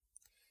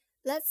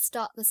Let's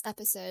start this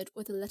episode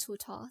with a little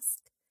task.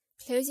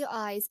 Close your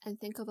eyes and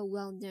think of a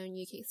well-known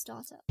UK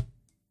startup.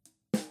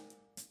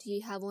 Do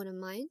you have one in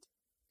mind?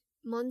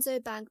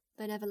 Monzo Bank,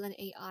 Benevolent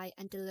AI,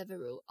 and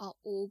Deliveroo are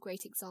all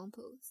great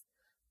examples.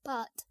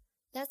 But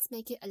let's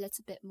make it a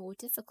little bit more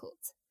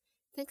difficult.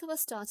 Think of a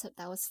startup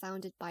that was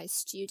founded by a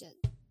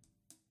student.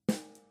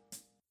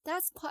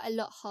 That's quite a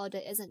lot harder,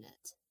 isn't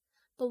it?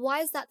 But why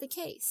is that the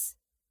case?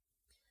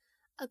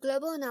 A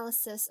global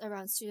analysis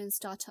around student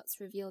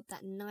startups revealed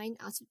that 9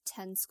 out of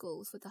 10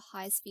 schools with the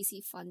highest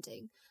VC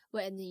funding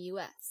were in the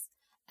US,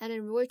 and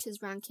in Reuters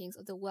rankings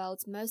of the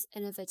world's most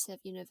innovative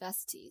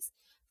universities,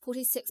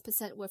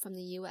 46% were from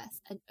the US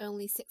and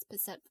only 6%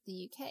 from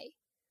the UK.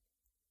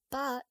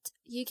 But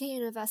UK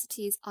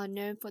universities are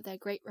known for their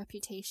great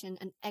reputation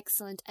and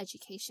excellent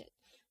education,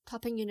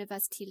 topping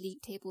university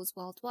league tables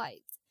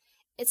worldwide.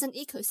 It's an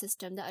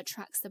ecosystem that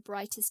attracts the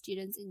brightest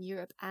students in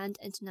Europe and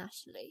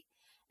internationally.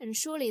 And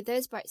surely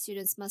those bright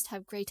students must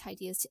have great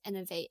ideas to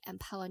innovate and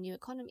power new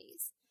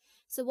economies.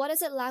 So what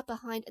does it lag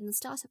behind in the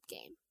startup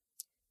game?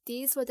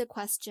 These were the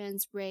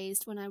questions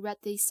raised when I read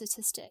these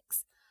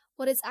statistics.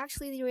 What is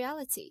actually the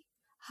reality?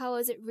 How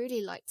is it really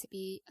like to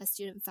be a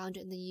student founder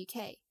in the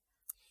UK?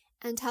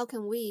 And how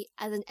can we,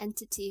 as an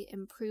entity,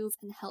 improve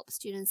and help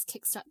students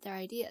kickstart their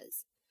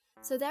ideas?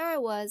 So there I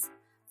was,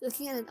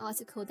 looking at an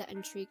article that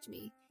intrigued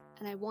me,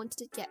 and I wanted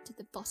to get to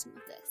the bottom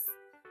of this.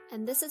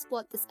 And this is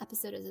what this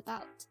episode is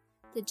about.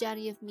 The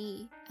journey of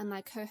me and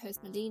my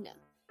co-host Melina,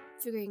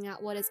 figuring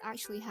out what is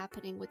actually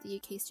happening with the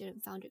UK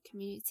student founder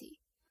community.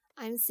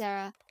 I'm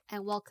Sarah,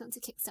 and welcome to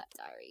Kickstart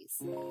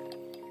Diaries.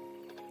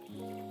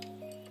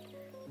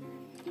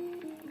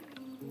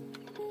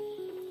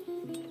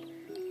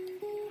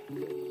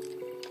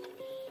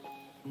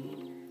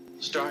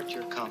 Start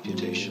your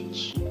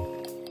computations.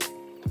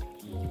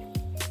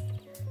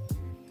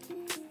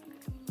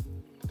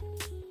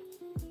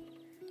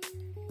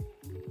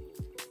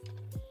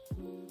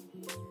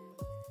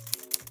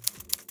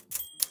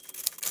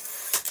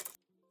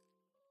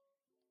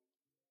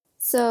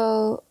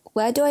 So,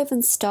 where do I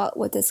even start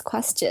with this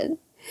question?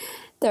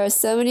 There are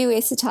so many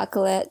ways to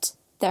tackle it.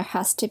 There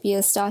has to be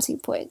a starting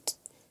point.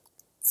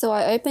 So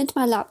I opened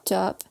my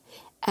laptop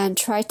and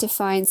tried to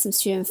find some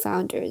student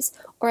founders,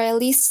 or at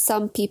least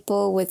some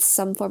people with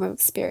some form of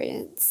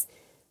experience.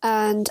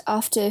 And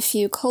after a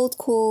few cold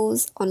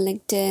calls on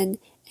LinkedIn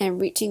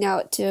and reaching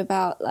out to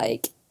about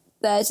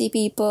 30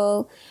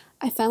 people,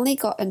 I finally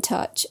got in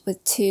touch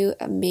with 2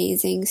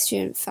 amazing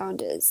student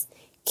founders,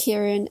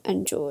 Kieran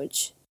and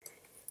George.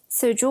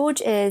 So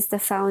George is the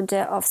founder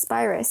of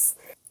Spyrus,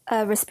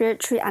 a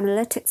respiratory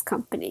analytics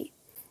company.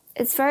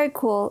 It's very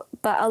cool,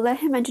 but I'll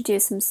let him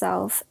introduce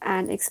himself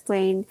and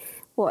explain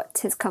what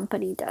his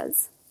company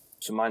does.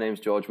 So my name's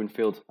George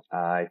Winfield.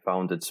 I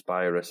founded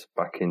Spyrus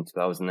back in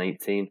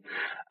 2018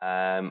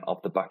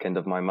 off the back end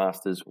of my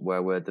master's,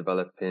 where we're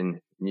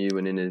developing new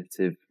and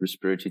innovative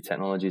respiratory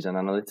technologies and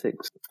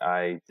analytics.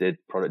 I did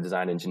product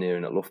design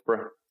engineering at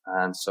Loughborough.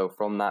 And so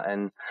from that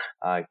end,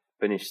 I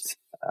finished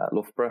at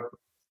Loughborough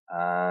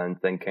and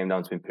then came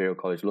down to Imperial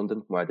College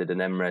London, where I did an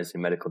MRes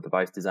in medical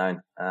device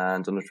design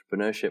and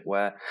entrepreneurship,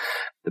 where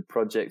the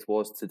project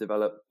was to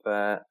develop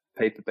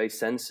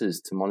paper-based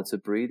sensors to monitor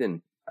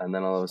breathing. And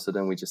then all of a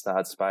sudden we just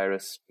started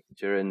Spyrus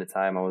during the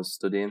time I was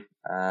studying.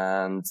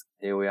 And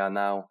here we are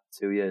now,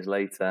 2 years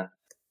later.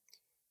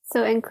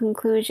 So in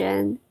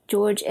conclusion,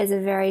 George is a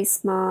very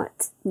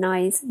smart,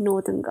 nice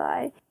northern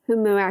guy who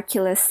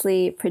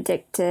miraculously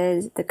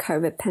predicted the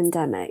COVID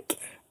pandemic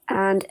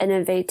and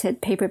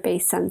innovated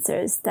paper-based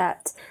sensors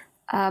that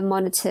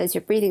monitors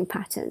your breathing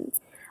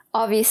patterns.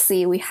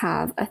 Obviously, we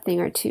have a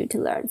thing or two to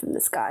learn from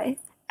this guy.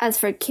 As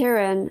for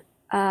Kieran,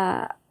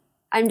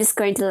 I'm just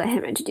going to let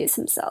him introduce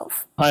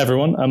himself. Hi,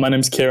 everyone. My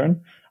name's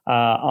Kieran.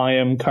 I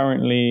am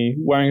currently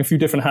wearing a few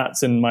different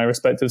hats in my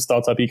respective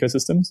startup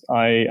ecosystems.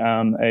 I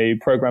am a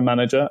program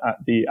manager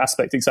at the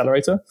Aspect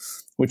Accelerator,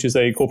 which is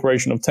a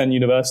corporation of 10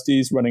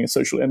 universities running a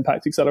social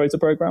impact accelerator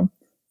program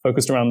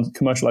focused around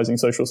commercializing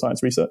social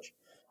science research.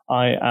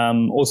 I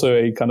am also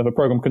a kind of a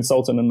program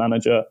consultant and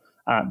manager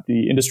at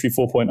the Industry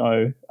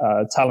 4.0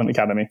 Talent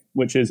Academy,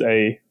 which is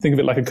think of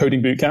it like a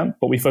coding bootcamp,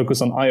 but we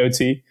focus on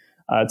IoT,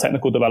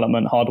 technical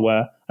development,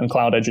 hardware, and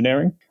cloud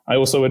engineering. I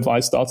also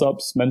advise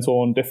startups,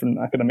 mentor on different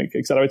academic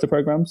accelerator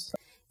programs.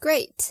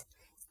 Great.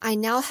 I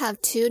now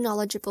have 2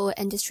 knowledgeable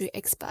industry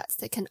experts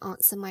that can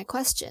answer my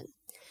question.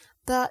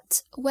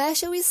 But where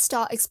should we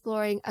start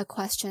exploring a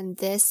question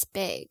this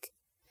big?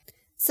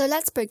 So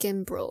let's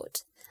begin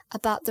broad,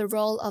 about the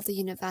role of the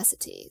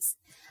universities.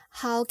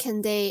 How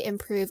can they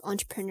improve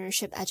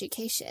entrepreneurship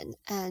education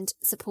and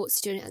support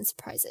student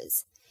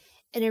enterprises?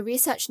 In a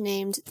research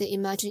named the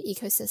Emerging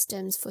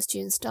Ecosystems for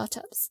Student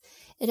Startups,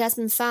 it has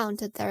been found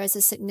that there is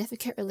a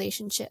significant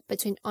relationship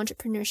between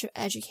entrepreneurship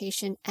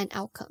education and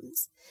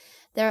outcomes.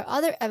 There are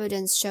other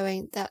evidence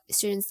showing that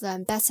students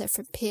learn better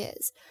from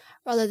peers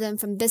rather than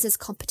from business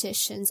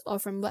competitions or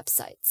from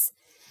websites.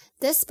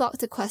 This sparked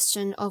the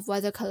question of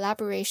whether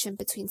collaboration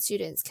between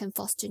students can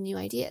foster new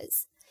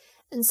ideas.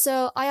 And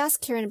so I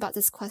asked Kieran about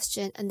this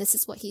question, and this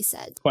is what he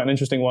said. Quite an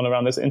interesting one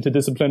around this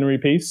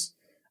interdisciplinary piece.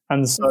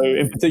 And so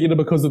in particular,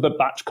 because of the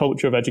batch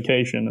culture of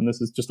education, and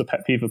this is just a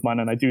pet peeve of mine,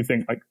 and I do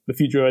think like the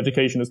future of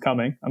education is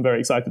coming. I'm very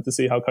excited to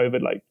see how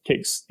COVID like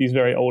kicks these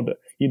very old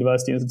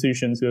university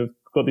institutions who have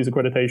got these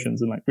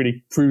accreditations and like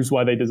really proves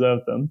why they deserve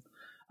them.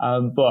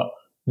 But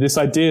this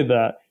idea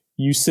that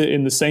you sit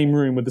in the same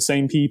room with the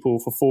same people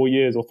for 4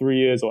 years or 3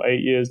 years or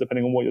 8 years,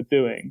 depending on what you're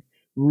doing,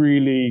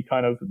 really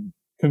kind of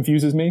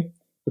confuses me.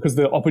 Because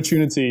the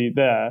opportunity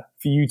there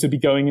for you to be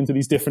going into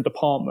these different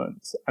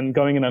departments and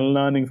going in and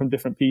learning from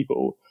different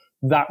people,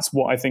 that's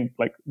what I think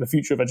like the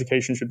future of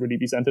education should really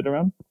be centered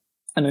around.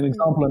 And an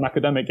example an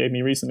academic gave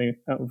me recently,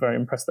 I'm very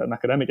impressed that an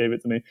academic gave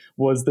it to me,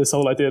 was this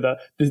whole idea that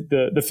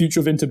the future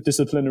of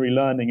interdisciplinary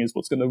learning is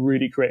what's going to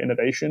really create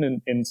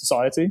innovation in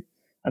society.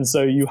 And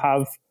so you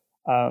have,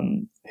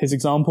 his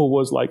example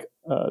was like,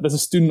 there's a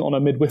student on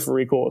a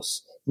midwifery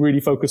course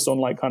really focused on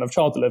like kind of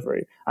child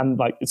delivery, and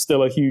like it's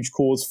still a huge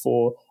cause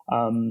for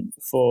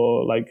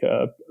like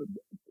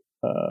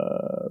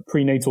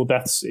prenatal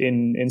deaths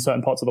in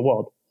certain parts of the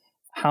world.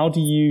 How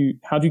do you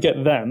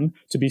get them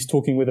to be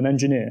talking with an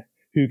engineer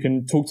who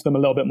can talk to them a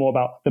little bit more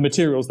about the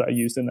materials that are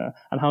used in there?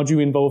 And how do you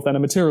involve then a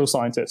material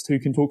scientist who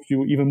can talk to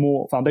you even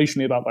more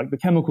foundationally about like the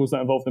chemicals that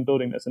are involved in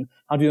building this? And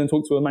how do you then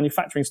talk to a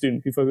manufacturing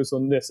student who focuses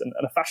on this, and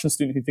a fashion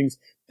student who thinks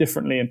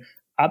differently? And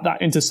at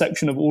that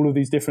intersection of all of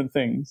these different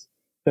things,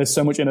 there's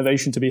so much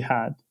innovation to be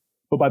had.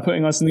 But by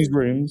putting us in these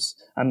rooms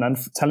and then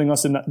telling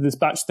us in this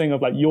batch thing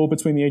of like, you're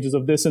between the ages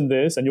of this and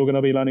this, and you're going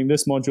to be learning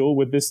this module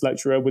with this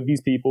lecturer, with these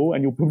people,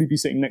 and you'll probably be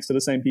sitting next to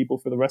the same people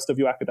for the rest of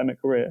your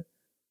academic career.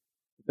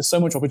 There's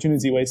so much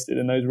opportunity wasted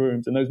in those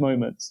rooms, in those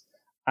moments.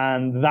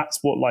 And that's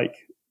why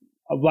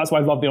I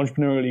love the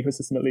entrepreneurial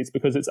ecosystem, at least,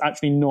 because it's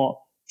actually not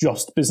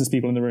just business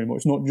people in the room, or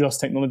it's not just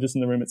technologists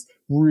in the room. It's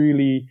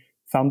really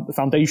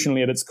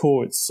foundationally at its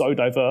core, it's so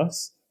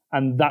diverse.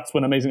 And that's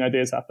when amazing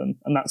ideas happen.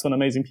 And that's when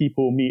amazing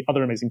people meet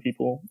other amazing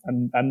people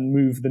and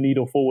move the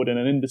needle forward in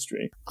an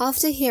industry.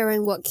 After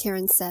hearing what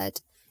Kieran said,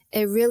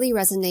 it really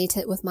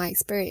resonated with my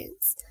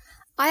experience.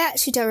 I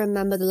actually don't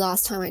remember the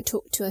last time I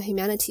talked to a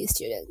humanities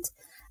student.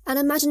 And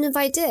imagine if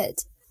I did.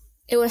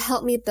 It would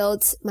help me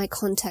build my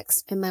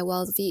context and my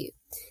worldview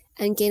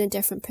and gain a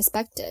different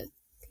perspective.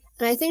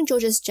 And I think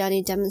George's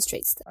journey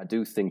demonstrates that. I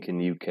do think in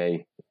the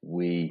UK,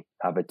 we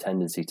have a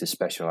tendency to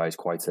specialise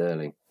quite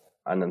early.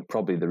 And then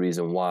probably the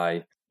reason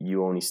why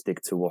you only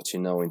stick to what you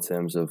know in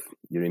terms of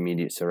your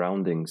immediate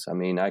surroundings. I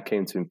mean, I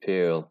came to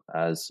Imperial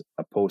as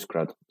a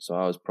postgrad, so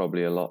I was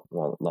probably not a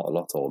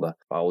lot older,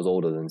 but I was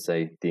older than,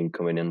 say, the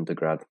incoming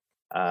undergrad.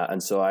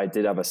 And so I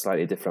did have a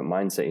slightly different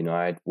mindset. You know,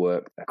 I'd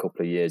worked a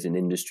couple of years in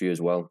industry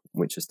as well,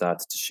 which has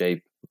started to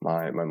shape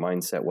my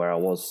mindset, where I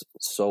was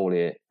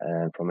solely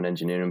from an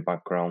engineering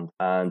background.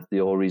 And the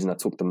whole reason I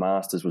took the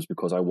master's was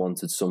because I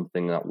wanted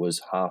something that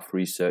was half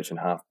research and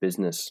half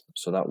business.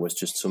 So that was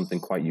just something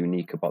quite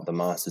unique about the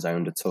master's I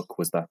undertook,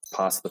 was that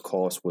part of the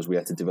course was we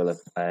had to develop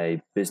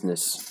a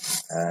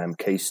business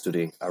case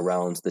study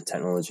around the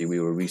technology we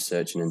were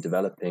researching and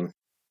developing.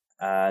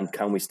 And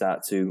can we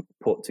start to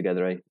put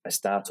together a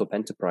startup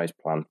enterprise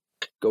plan?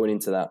 Going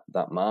into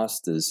that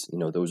master's, you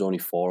know, there was only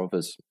 4 of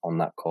us on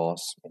that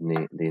course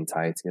in the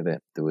entirety of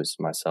it. There was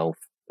myself,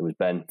 there was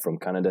Ben from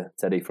Canada,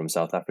 Teddy from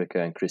South Africa,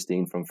 and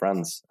Christine from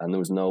France. And there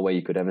was no way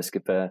you could ever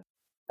skip a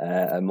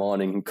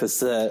morning,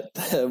 because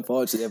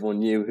unfortunately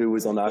everyone knew who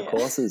was on our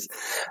courses.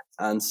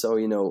 And so,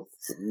 you know,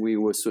 we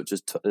were such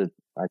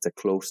a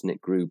close-knit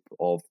group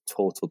of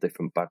total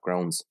different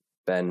backgrounds.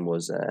 Ben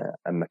was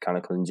a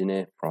mechanical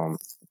engineer from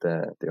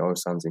the oil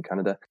sands in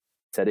Canada.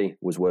 Teddy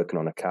was working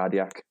on a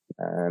cardiac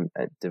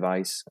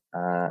device,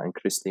 and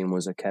Christine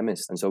was a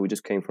chemist. And so we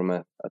just came from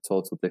a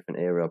total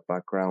different era of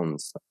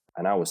backgrounds.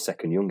 And I was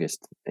second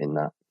youngest in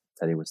that.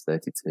 Teddy was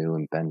 32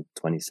 and Ben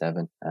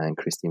 27, and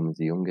Christine was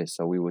the youngest.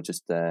 So we were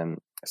just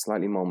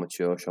slightly more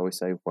mature, shall we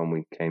say, when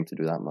we came to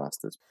do that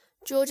master's.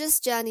 George's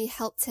journey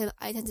helped him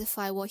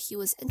identify what he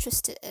was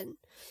interested in,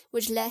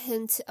 which led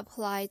him to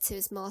apply to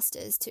his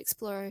master's to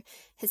explore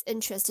his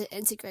interest in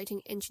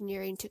integrating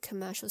engineering to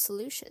commercial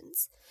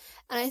solutions.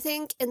 And I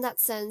think in that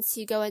sense,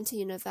 you go into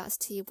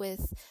university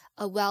with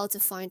a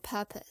well-defined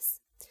purpose.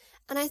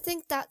 And I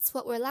think that's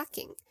what we're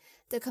lacking,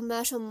 the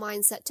commercial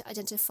mindset to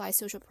identify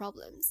social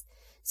problems.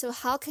 So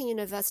how can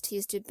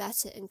universities do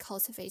better in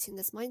cultivating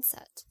this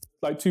mindset?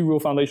 Like 2 real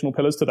foundational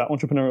pillars to that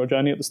entrepreneurial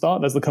journey at the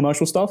start. There's the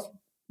commercial stuff,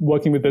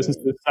 working with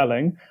businesses,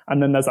 selling,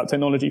 and then there's that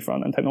technology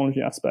front and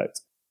technology aspect.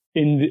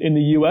 In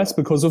the US,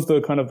 because of the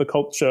kind of the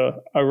culture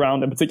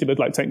around, in particular,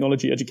 like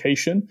technology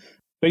education,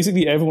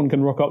 basically everyone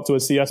can rock up to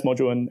a CS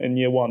module in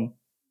year 1.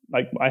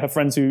 Like I have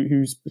friends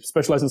who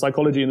specialize in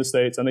psychology in the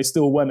States, and they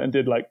still went and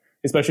did, like,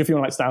 especially if you're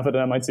on like Stanford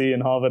and MIT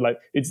and Harvard, like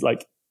it's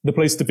like the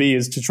place to be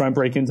is to try and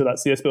break into that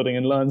CS building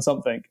and learn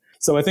something.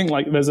 So I think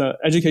like there's an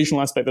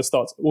educational aspect that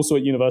starts also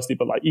at university,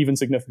 but like even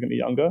significantly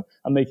younger,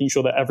 and making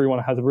sure that everyone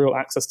has real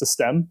access to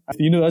STEM. If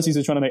the universities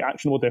are trying to make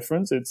actionable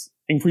difference, it's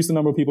increase the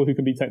number of people who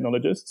can be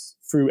technologists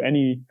through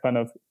any kind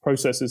of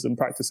processes and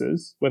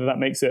practices, whether that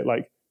makes it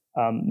like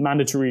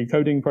mandatory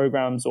coding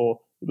programs or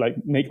like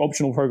make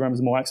optional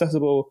programs more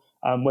accessible,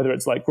 whether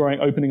it's like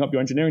opening up your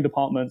engineering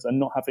departments and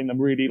not having them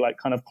really like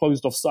kind of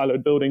closed off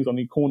siloed buildings on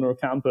the corner of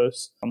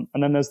campus. And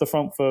then there's the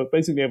front for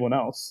basically everyone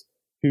else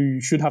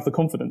who should have the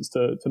confidence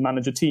to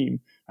manage a team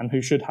and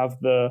who should have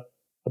the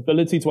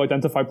ability to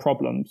identify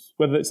problems,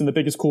 whether it's in the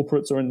biggest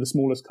corporates or in the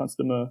smallest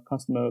customer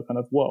kind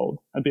of world,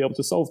 and be able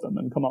to solve them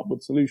and come up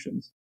with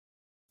solutions.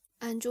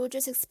 And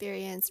George's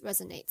experience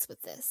resonates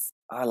with this.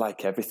 I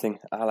like everything.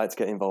 I like to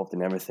get involved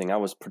in everything. I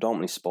was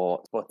predominantly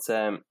sport, but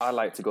I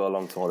like to go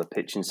along to all the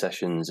pitching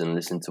sessions and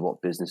listen to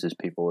what businesses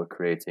people were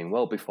creating.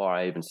 Well, before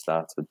I even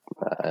started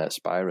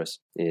Spirus,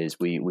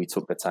 we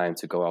took the time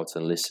to go out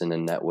and listen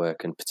and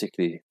network, and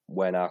particularly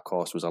when our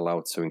course was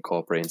allowed to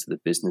incorporate into the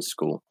business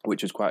school,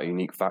 which was quite a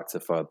unique factor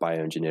for a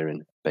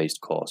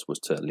bioengineering-based course, was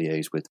to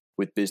liaise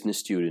with business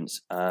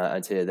students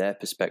and hear their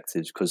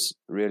perspectives, because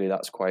really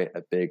that's quite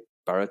a big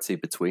disparity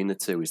between the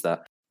two, is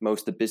that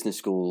most of the business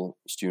school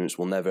students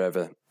will never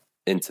ever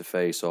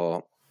interface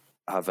or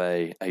have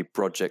a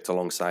project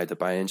alongside a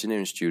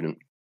bioengineering student,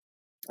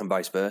 and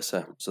vice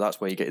versa. So that's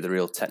where you get the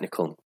real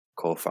technical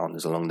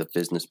co-founders along the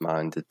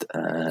business-minded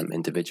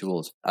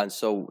individuals. And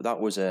so that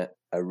was a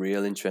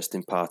real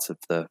interesting part of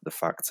the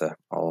factor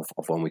of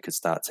when we could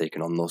start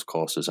taking on those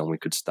courses and we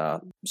could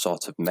start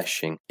sort of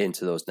meshing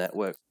into those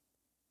networks.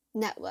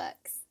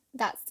 Networks.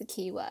 That's the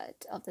key word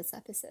of this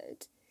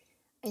episode.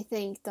 I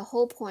think the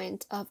whole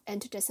point of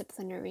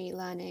interdisciplinary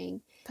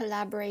learning,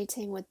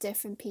 collaborating with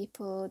different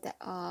people that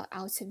are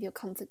out of your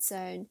comfort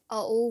zone,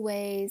 are all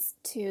ways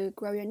to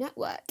grow your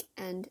network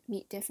and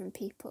meet different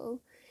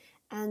people.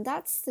 And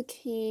that's the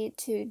key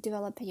to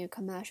developing a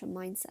commercial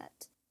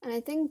mindset. And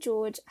I think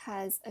George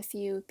has a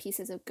few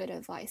pieces of good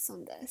advice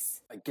on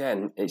this.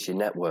 Again, it's your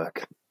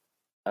network.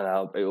 And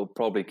it will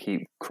probably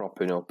keep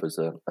cropping up as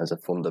a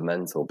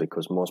fundamental,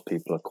 because most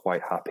people are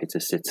quite happy to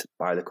sit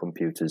by the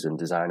computers and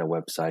design a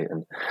website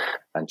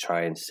and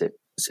try and sit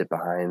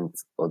behind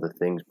other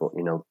things. But,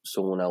 you know,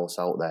 someone else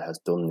out there has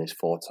done this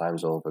 4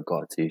 times over,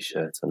 got a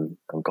T-shirt and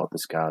got the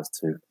scars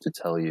to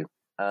tell you.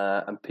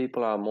 And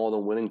people are more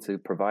than willing to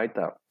provide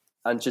that.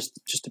 And just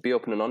to be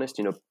open and honest,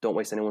 you know, don't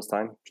waste anyone's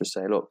time. Just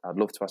say, look, I'd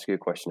love to ask you a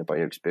question about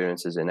your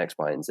experiences in X,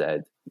 Y, and Z.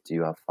 Do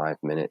you have 5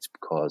 minutes?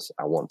 Because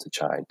I want to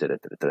try.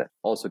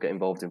 Also get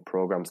involved in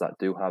programs that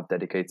do have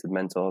dedicated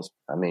mentors.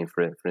 I mean,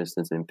 for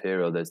instance, in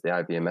Imperial, there's the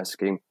IBMS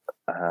scheme,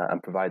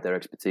 and provide their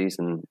expertise.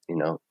 And, you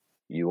know,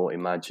 you won't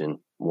imagine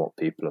what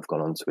people have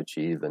gone on to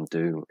achieve and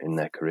do in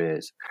their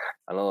careers.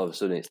 And all of a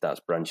sudden it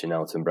starts branching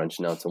out. And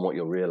what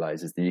you'll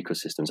realise is the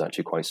ecosystem is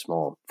actually quite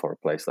small for a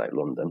place like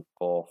London.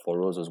 Or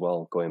for us as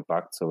well, going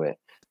back to it,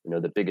 you know,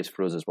 the biggest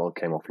for us as well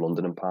came off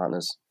London and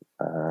Partners,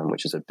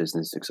 which is a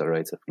business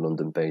accelerator for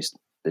London-based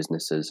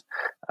businesses,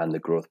 and the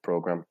Growth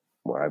Programme,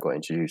 where I got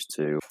introduced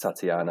to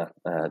Tatiana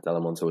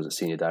Delamonte, who was a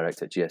senior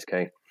director at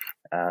GSK,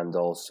 and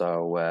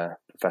also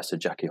Professor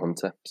Jackie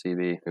Hunter,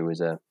 CB,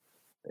 who's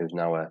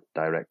now a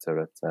director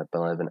at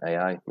Benevolent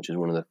AI, which is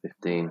one of the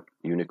 15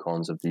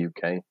 unicorns of the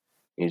UK.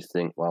 You just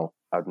think, well,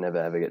 I'd never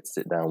ever get to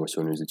sit down with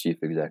someone who's the chief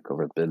exec of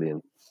a £1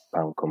 billion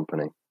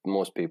company.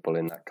 Most people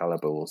in that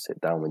caliber will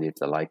sit down with you if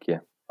they like you,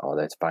 or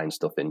they find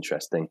stuff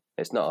interesting.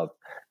 It's not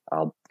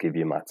I'll give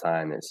you my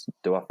time. It's,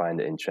 do I find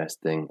it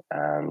interesting,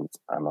 and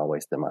am I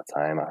wasting my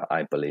time?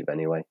 I believe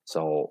anyway.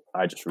 So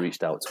I just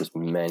reached out to as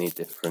many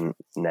different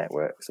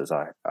networks as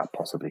I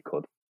possibly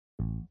could.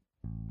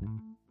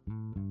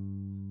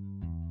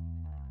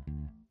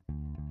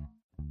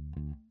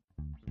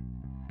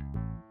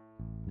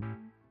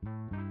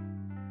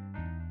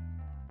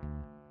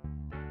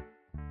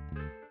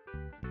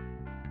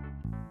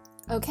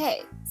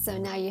 Okay, so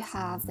now you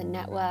have the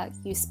network,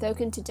 you've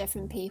spoken to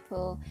different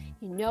people,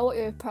 you know what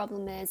your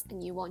problem is,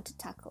 and you want to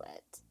tackle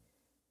it.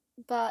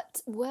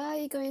 But where are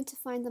you going to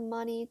find the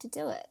money to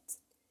do it?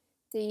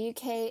 The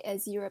UK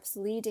is Europe's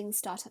leading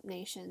startup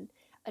nation,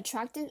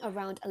 attracting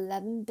around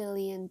 $11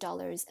 billion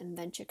in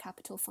venture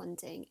capital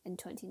funding in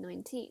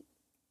 2019.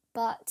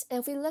 But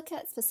if we look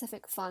at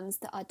specific funds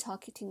that are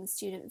targeting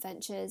student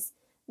ventures,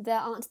 there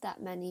aren't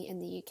that many in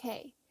the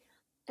UK.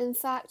 In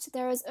fact,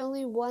 there is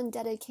only one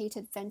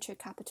dedicated venture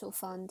capital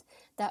fund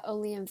that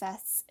only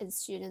invests in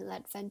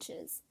student-led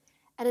ventures.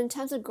 And in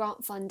terms of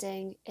grant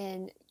funding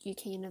in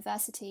UK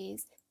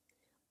universities,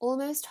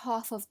 almost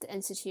half of the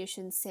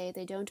institutions say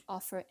they don't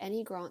offer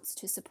any grants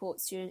to support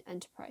student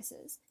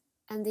enterprises.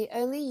 And the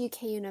only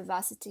UK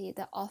university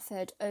that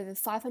offered over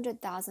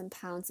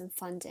 £500,000 in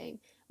funding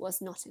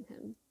was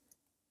Nottingham.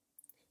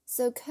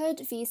 So could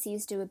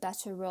VCs do a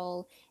better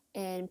role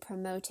in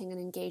promoting and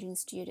engaging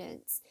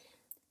students?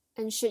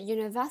 And should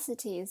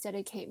universities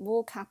dedicate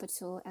more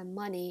capital and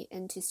money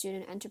into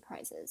student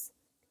enterprises?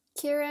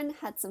 Kieran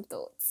had some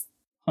thoughts.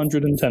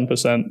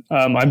 110%.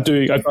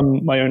 I've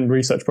done my own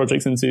research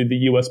projects into the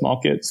US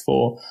markets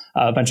for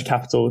venture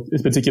capital,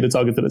 in particular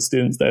targeted at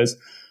students.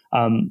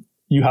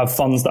 You have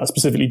funds that are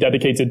specifically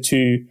dedicated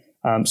to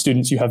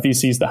students. You have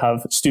VCs that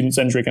have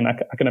student-centric and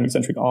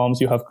academic-centric arms.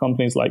 You have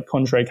companies like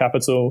Contrary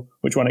Capital,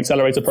 which run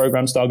accelerator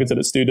programs targeted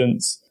at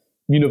students.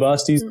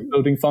 universities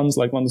building funds.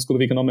 Like London School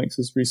of Economics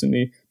has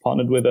recently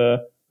partnered with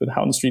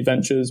Houghton Street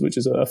Ventures, which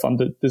is a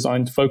fund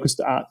designed focused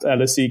at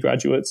LSE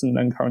graduates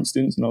and current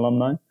students and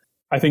alumni.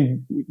 I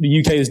think the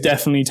UK is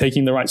definitely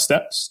taking the right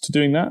steps to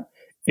doing that.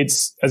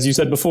 It's, as you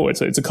said before,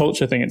 it's a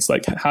culture thing. It's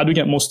like, how do we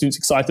get more students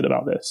excited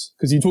about this?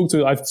 Because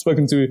I've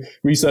spoken to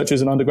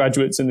researchers and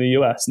undergraduates in the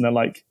US, and they're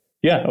like,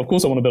 yeah, of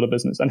course I want to build a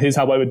business, and here's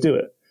how I would do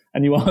it.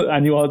 And you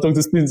are talking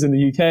to students in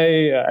the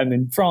UK and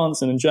in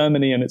France and in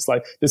Germany, and it's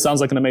like, this sounds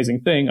like an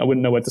amazing thing. I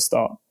wouldn't know where to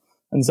start.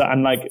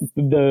 And like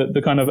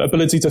the kind of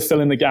ability to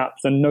fill in the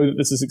gaps and know that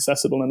this is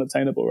accessible and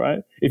attainable, right?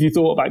 If you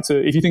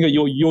think at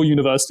your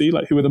university,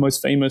 like who are the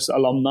most famous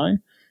alumni,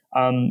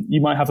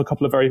 you might have a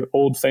couple of very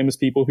old famous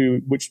people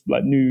which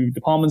like new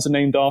departments are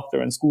named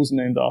after and schools are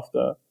named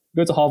after.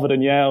 Go to Harvard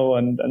and Yale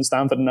and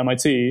Stanford and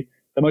MIT.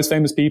 The most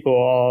famous people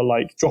are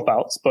like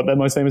dropouts, but the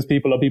most famous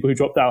people are people who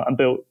dropped out and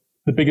built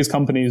the biggest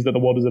companies that the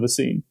world has ever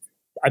seen.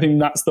 I think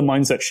that's the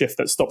mindset shift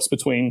that stops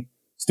between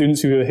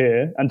students who are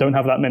here and don't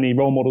have that many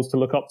role models to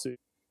look up to.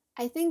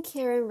 I think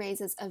Kieran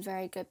raises a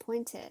very good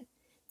point here.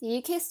 The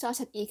UK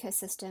startup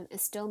ecosystem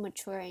is still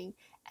maturing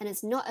and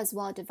is not as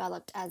well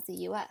developed as the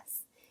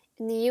US.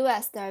 In the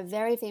US, there are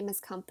very famous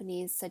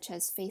companies such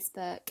as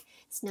Facebook,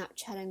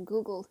 Snapchat, and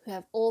Google who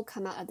have all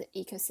come out of the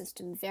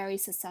ecosystem very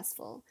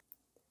successful.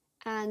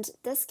 And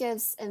this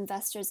gives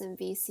investors and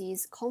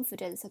VCs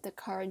confidence that the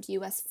current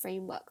US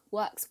framework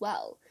works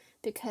well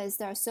because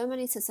there are so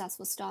many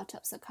successful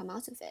startups that come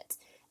out of it,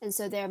 and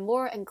so they're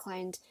more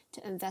inclined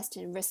to invest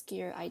in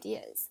riskier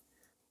ideas.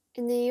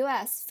 In the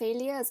US,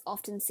 failure is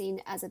often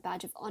seen as a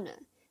badge of honor.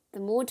 The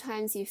more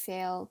times you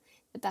fail,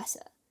 the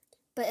better.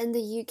 But in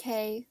the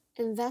UK,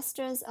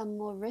 investors are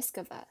more risk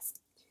averse.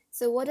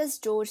 So what does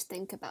George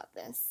think about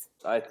this?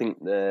 I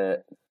think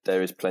there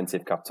is plenty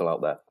of capital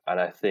out there, and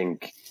I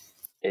think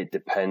it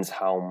depends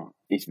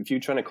if you're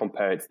trying to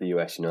compare it to the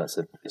US,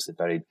 it's a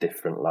very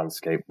different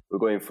landscape. We're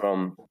going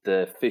from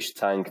the fish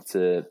tank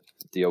to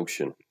the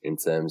ocean in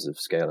terms of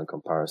scale and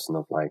comparison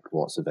of like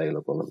what's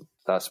available. And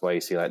that's why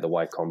you see like the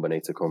Y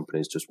Combinator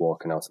companies just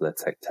walking out of their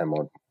tech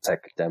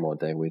demo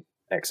day with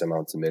X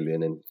amount of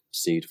million in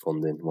seed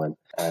funding, when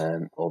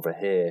over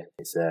here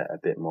it's a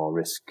bit more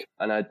risk.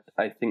 And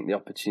I think the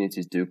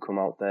opportunities do come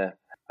out there.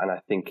 And I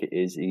think it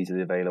is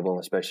easily available,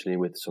 especially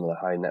with some of the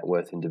high net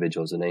worth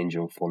individuals and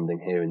angel funding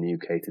here in the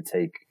UK to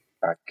take.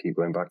 I keep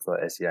going back to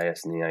that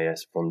SEIS and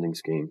EIS funding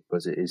scheme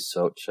because it is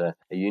such a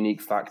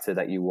unique factor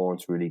that you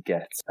won't really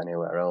get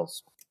anywhere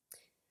else.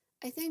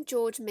 I think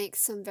George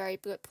makes some very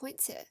good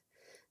points here.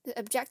 The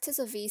objectives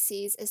of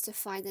VCs is to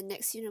find the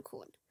next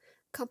unicorn.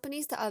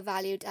 Companies that are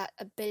valued at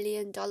 $1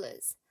 billion.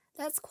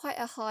 That's quite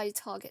a high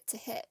target to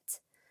hit.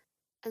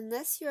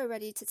 Unless you are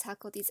ready to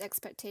tackle these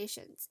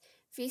expectations,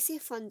 VC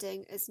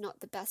funding is not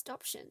the best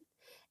option.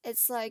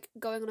 It's like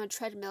going on a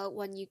treadmill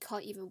when you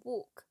can't even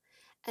walk.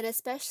 And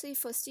especially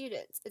for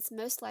students, it's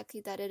most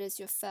likely that it is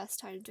your first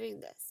time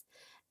doing this.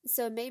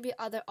 So maybe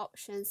other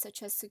options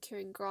such as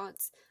securing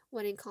grants,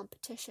 winning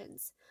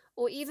competitions,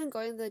 or even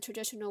going the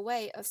traditional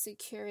way of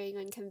securing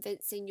and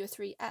convincing your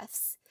 3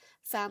 Fs,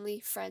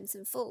 family, friends,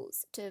 and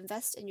fools, to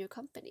invest in your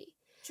company.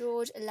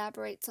 George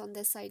elaborates on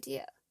this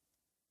idea.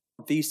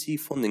 VC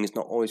funding is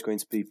not always going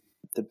to be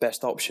the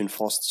best option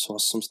for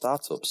some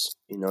startups.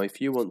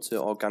 If you want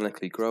to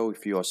organically grow,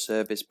 if you're a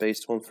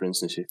service-based one, for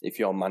instance, if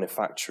you're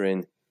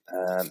manufacturing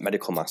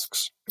medical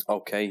masks,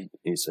 okay,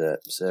 it's a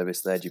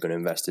service-led, you're going to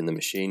invest in the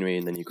machinery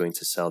and then you're going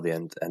to sell the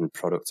end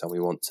product, and we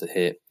want to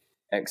hit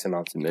X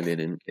amount of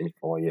million in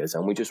 4 years,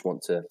 and we just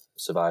want to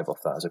survive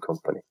off that as a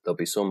company. There'll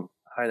be some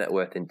high net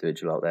worth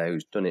individual out there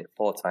who's done it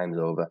 4 times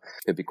over,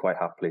 who'd be quite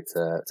happy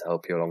to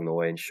help you along the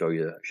way and show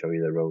you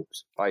the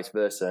ropes. Vice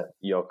versa,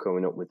 you're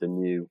coming up with the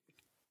new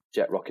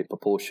jet rocket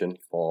propulsion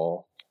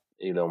for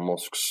Elon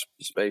Musk's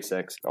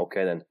SpaceX.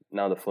 Okay, then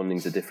now the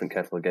funding's a different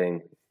kettle of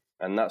game,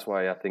 and that's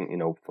why I think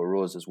for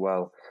us as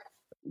well,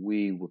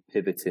 we were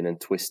pivoting and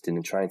twisting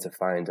and trying to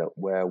find out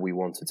where we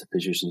wanted to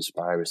position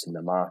Spirus in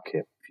the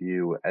market. If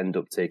you end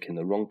up taking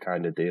the wrong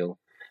kind of deal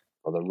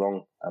or the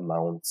wrong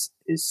amount,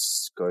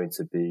 is going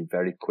to be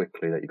very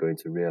quickly that you're going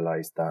to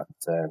realize that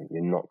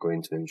you're not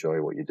going to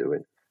enjoy what you're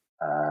doing.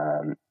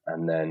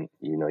 And then,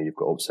 you've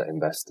got upset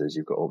investors,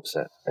 you've got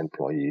upset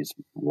employees,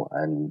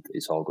 and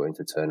it's all going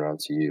to turn around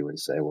to you and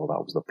say, well,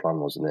 that was the plan,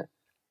 wasn't it?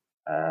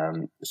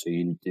 So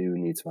you do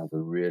need to have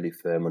a really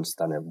firm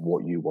understanding of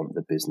what you want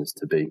the business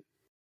to be.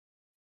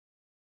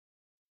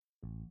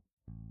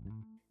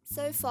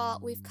 So far,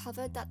 we've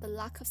covered that the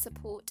lack of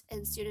support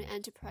in student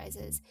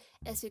enterprises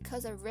is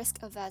because of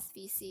risk-averse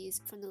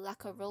VCs from the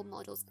lack of role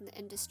models in the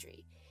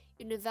industry.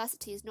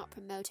 Universities not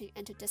promoting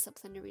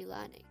interdisciplinary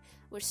learning,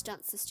 which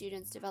stunts the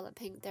students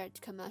developing their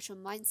commercial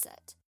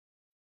mindset.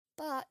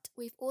 But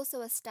we've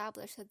also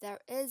established that there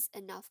is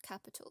enough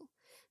capital.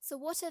 So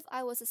what if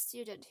I was a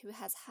student who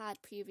has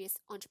had previous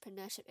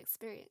entrepreneurship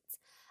experience?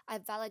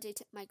 I've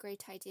validated my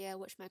great idea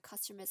which my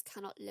customers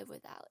cannot live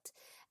without,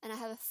 and I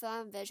have a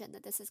firm vision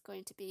that this is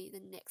going to be the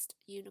next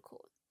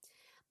unicorn.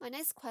 My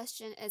next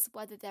question is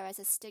whether there is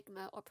a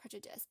stigma or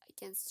prejudice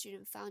against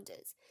student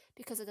founders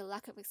because of the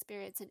lack of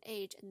experience and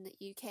age in the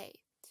UK.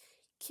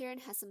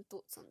 Kieran has some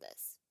thoughts on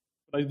this.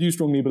 I do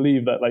strongly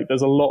believe that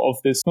there's a lot of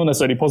this, not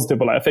necessarily positive,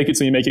 but a fake it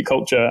till you make it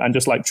culture, and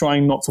just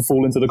trying not to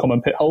fall into the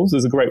common pit holes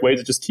is a great way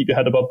to just keep your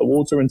head above the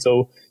water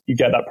until you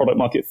get that product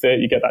market fit,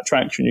 you get that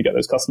traction, you get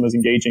those customers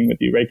engaging with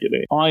you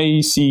regularly. I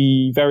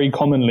see very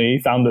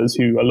commonly founders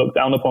who are looked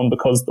down upon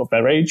because of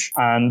their age,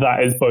 and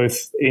that is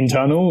both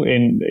internal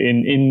in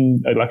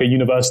a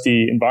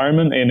university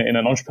environment, in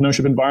an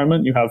entrepreneurship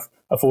environment. You have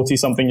a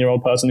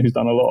 40-something-year-old person who's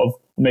done a lot of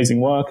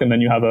amazing work, and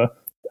then you have a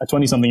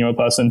 20-something-year-old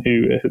person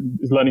who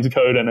is learning to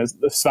code and has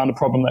found a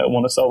problem that they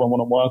want to solve and want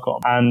to work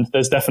on. And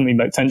there's definitely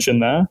tension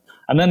there.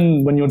 And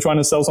then when you're trying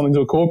to sell something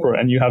to a corporate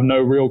and you have no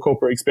real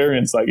corporate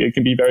experience, it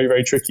can be very,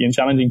 very tricky and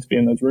challenging to be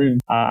in those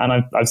rooms.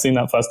 And I've seen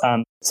that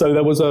firsthand. So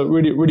there was a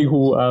really, really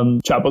cool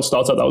chatbot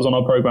startup that was on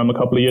our program a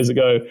couple of years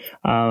ago.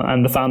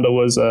 And the founder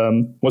was a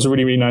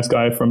really, really nice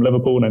guy from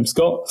Liverpool named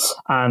Scott.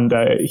 And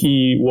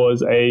he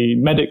was a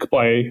medic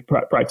by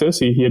practice.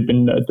 He had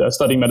been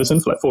studying medicine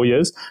for 4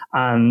 years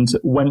and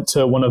went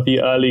to one of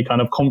the early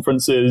kind of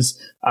conferences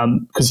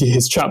because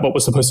his chatbot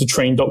was supposed to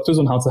train doctors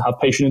on how to have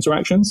patient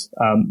interactions.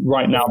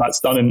 Right now,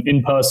 that's done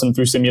in person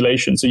through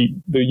simulation. So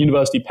the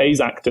university pays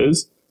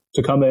actors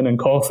to come in and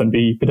cough and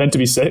pretend to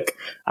be sick,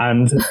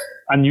 and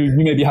you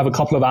maybe have a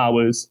couple of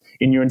hours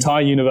in your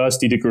entire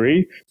university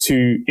degree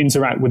to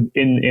interact with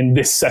in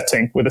this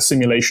setting with a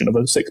simulation of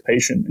a sick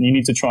patient, and you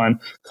need to try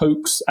and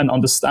coax and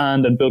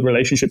understand and build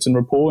relationships and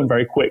rapport in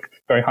very quick,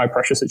 very high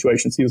pressure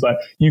situations. He was like,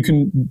 you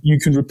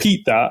can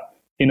repeat that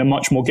in a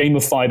much more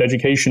gamified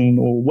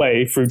educational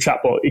way through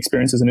chatbot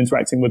experiences and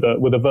interacting with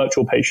a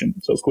virtual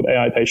patient. So it's called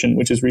AI Patient,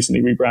 which is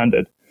recently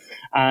rebranded.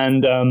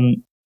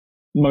 And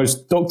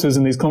most doctors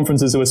in these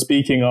conferences who are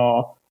speaking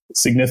are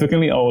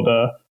significantly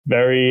older,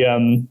 very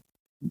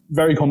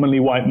commonly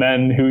white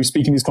men who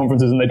speak in these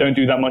conferences, and they don't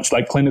do that much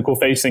clinical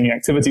facing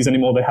activities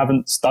anymore. They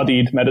haven't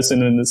studied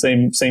medicine in the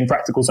same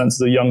practical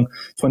sense as a young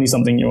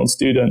 20-something-year-old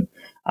student.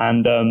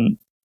 And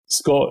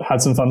Scott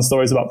had some fun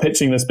stories about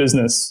pitching this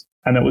business,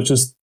 and it was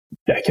just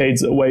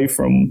decades away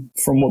from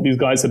what these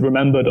guys had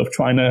remembered of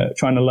trying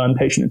to learn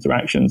patient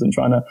interactions and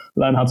trying to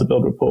learn how to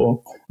build rapport.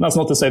 And that's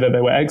not to say that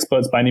they were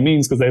experts by any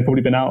means, because they've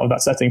probably been out of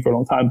that setting for a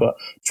long time, but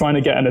trying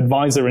to get an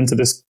advisor into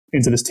this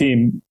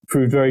team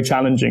proved very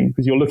challenging,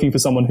 because you're looking for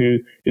someone who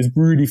is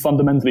really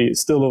fundamentally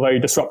still a very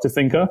disruptive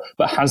thinker,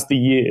 but has the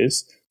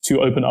years to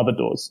open other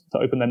doors, to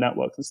open their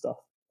networks and stuff.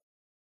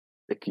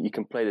 You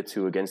can play the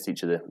two against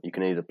each other. You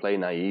can either play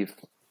naive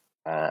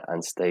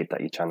and state that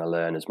you're trying to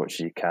learn as much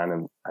as you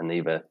can, and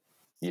either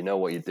you know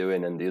what you're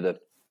doing and the other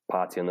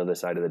party on the other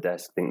side of the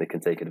desk think they can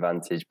take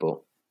advantage,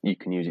 but you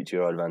can use it to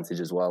your advantage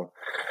as well.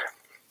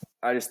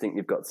 I just think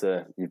you've got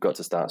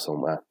to start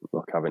somewhere.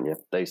 Look, haven't you?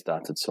 They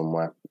started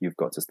somewhere. You've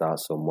got to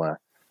start somewhere.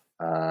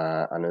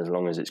 And as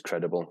long as it's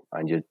credible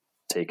and you're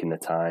taking the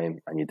time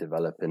and you're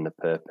developing the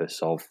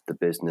purpose of the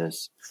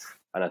business,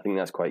 and I think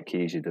that's quite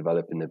key, is you're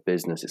developing the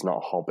business. It's not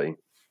a hobby.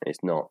 It's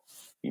not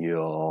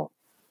you're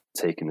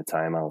taking the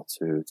time out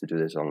to do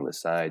this on the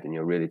side and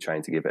you're really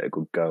trying to give it a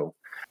good go.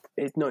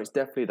 It's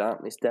definitely that.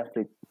 It's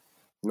definitely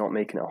not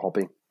making it a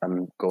hobby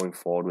and going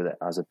forward with it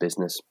as a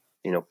business.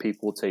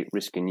 People will take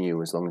risk in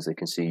you as long as they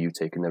can see you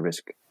taking the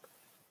risk.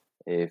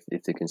 If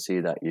they can see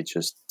that you're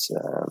just,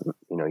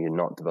 you're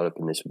not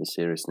developing this with the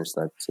seriousness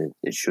that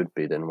it should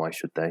be, then why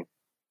should they?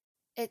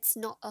 It's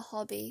not a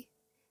hobby.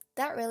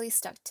 That really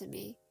stuck to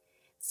me.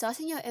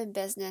 Starting your own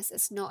business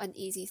is not an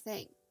easy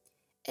thing.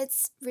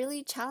 It's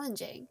really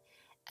challenging,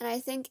 and I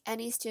think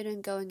any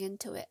student going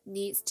into it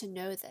needs to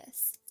know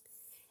this.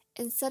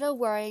 Instead of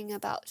worrying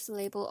about the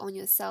label on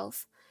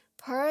yourself,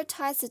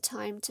 prioritize the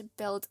time to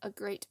build a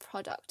great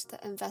product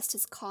that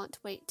investors can't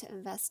wait to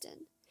invest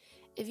in.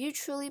 If you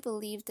truly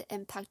believe the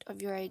impact of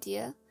your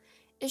idea,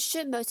 it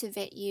should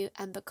motivate you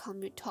and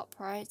become your top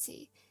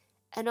priority.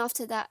 And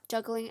after that,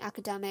 juggling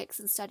academics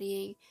and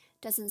studying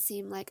doesn't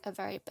seem like a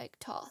very big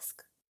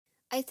task.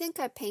 I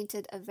think I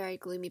painted a very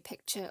gloomy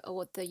picture of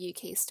what the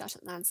UK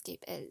startup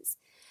landscape is,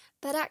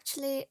 but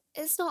actually,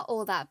 it's not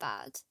all that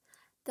bad.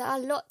 There are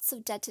lots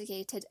of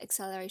dedicated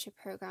accelerator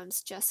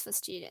programs just for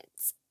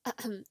students,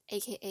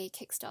 aka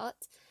Kickstart,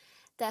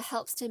 that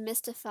helps to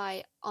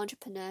demystify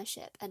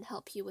entrepreneurship and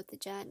help you with the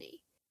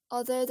journey.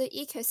 Although the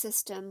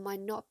ecosystem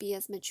might not be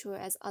as mature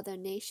as other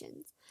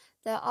nations,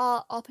 there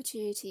are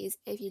opportunities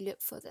if you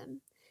look for them,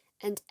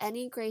 and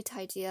any great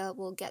idea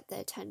will get the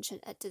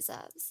attention it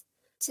deserves.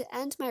 To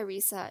end my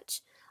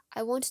research,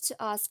 I wanted to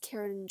ask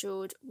Kieran and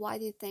George why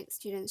they think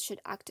students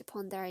should act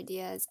upon their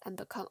ideas and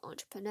become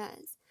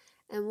entrepreneurs,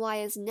 and why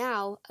is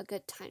now a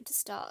good time to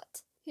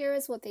start. Here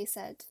is what they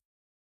said.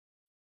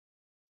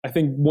 I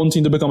think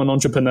wanting to become an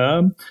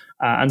entrepreneur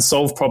and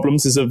solve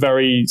problems is a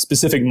very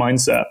specific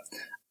mindset.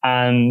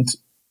 And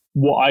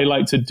what I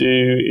like to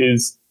do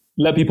is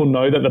let people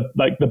know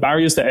that the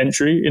barriers to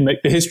entry in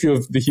the history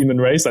of the human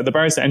race, like the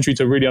barriers to entry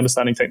to really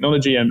understanding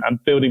technology and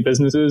building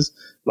businesses,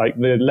 like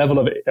the level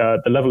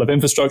of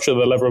infrastructure, the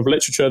level of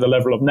literature, the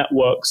level of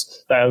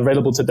networks that are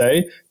available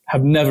today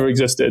have never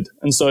existed.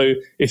 And so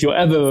if you were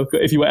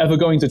ever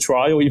going to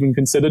try or even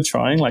consider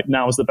trying, like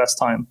now is the best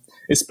time,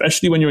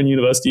 especially when you're in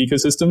university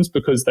ecosystems,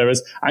 because there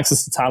is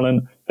access to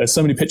talent. There's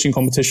so many pitching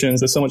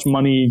competitions. There's so much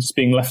money just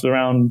being left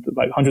around,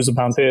 like hundreds of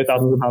pounds here,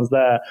 thousands of pounds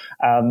there.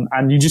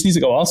 And you just need to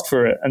go ask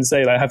for it and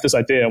say, like, I have this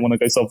idea. I want to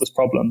go solve this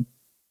problem.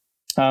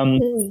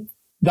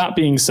 That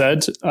being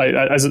said,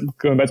 as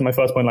going back to my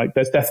first point, like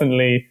there's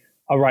definitely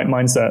a right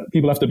mindset.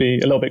 People have to be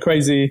a little bit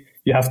crazy.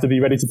 You have to be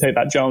ready to take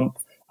that jump,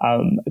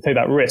 take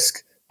that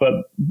risk. But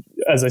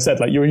as I said,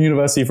 like you're in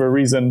university for a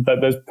reason. That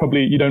there's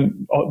probably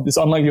it's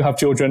unlikely you have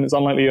children. It's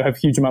unlikely you have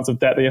huge amounts of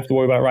debt that you have to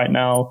worry about right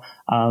now.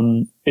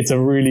 It's a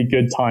really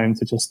good time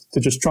to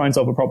just try and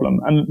solve a problem.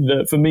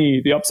 And for me,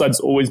 the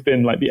upside's always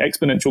been like the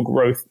exponential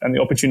growth and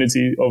the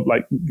opportunity of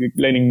like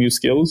learning new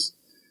skills.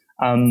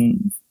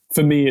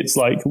 For me, it's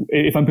like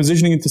if I'm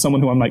positioning it to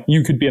someone who I'm like,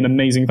 you could be an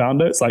amazing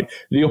founder. It's like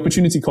the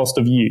opportunity cost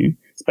of you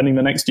spending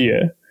the next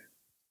year,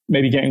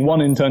 maybe getting one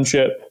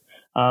internship,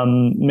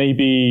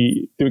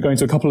 maybe going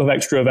to a couple of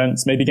extra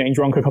events, maybe getting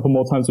drunk a couple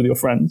more times with your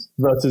friends,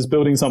 versus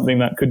building something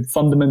that could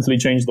fundamentally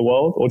change the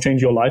world or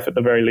change your life at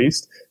the very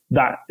least.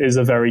 That is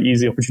a very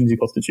easy opportunity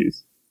cost to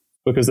choose,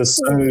 because there's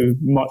so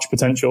much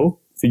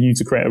potential for you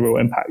to create a real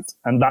impact.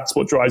 And that's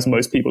what drives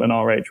most people in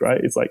our age, right?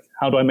 It's like,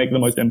 how do I make the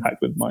most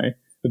impact with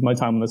my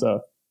time on this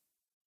earth?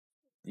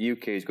 The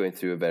UK is going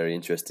through a very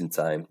interesting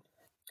time.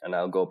 And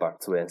I'll go back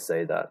to it and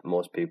say that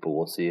most people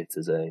will see it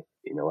as a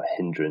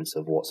hindrance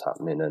of what's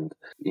happening, and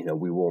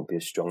we won't be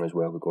as strong as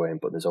where we're going,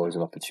 but there's always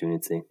an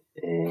opportunity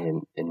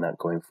in that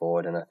going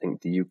forward. And I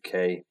think the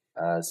UK,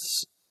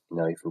 as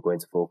if we're going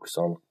to focus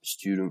on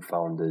student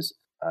founders,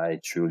 I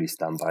truly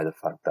stand by the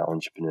fact that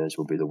entrepreneurs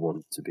will be the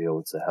one to be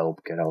able to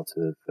help get out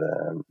of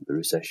the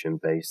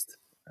recession-based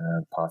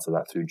part of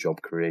that through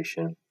job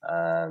creation,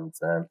 and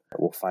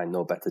we'll find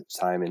no better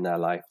time in their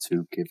life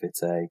to give it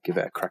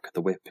a crack at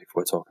the whip if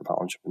we're talking about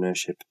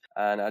entrepreneurship.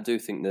 And I do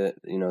think that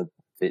if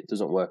it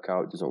doesn't work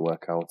out, it doesn't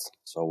work out.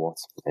 So what?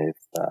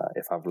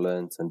 If I've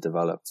learned and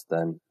developed,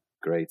 then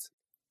great.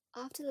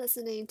 After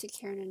listening to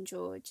Kieran and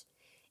George,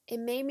 it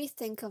made me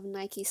think of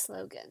Nike's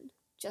slogan,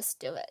 "Just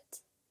do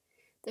it."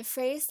 The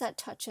phrase that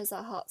touches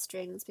our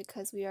heartstrings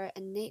because we are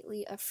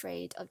innately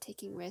afraid of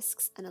taking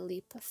risks and a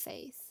leap of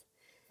faith.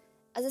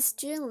 As a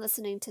student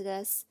listening to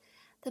this,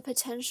 the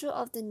potential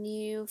of the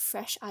new,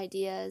 fresh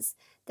ideas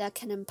that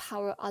can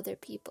empower other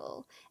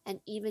people and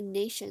even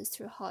nations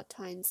through hard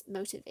times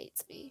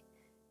motivates me.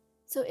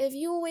 So if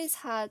you always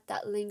had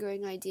that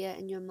lingering idea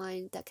in your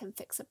mind that can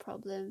fix a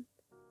problem,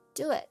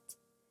 do it.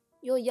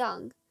 You're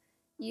young.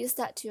 Use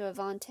that to your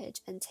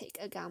advantage and take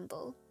a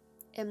gamble.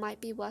 It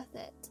might be worth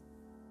it.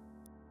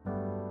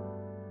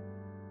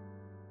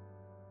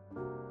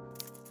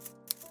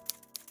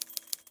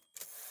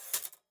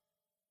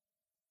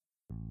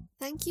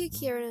 Thank you,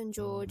 Kieran and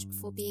George,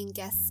 for being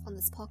guests on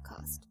this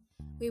podcast.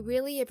 We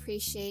really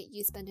appreciate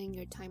you spending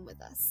your time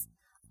with us.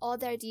 All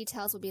their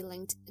details will be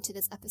linked into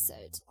this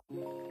episode.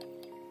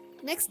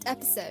 Next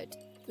episode,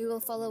 we will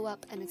follow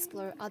up and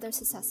explore other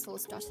successful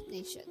startup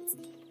nations,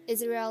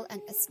 Israel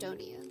and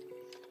Estonia.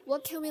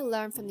 What can we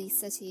learn from these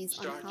cities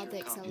on how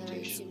they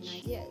accelerate student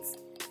ideas?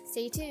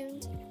 Stay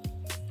tuned!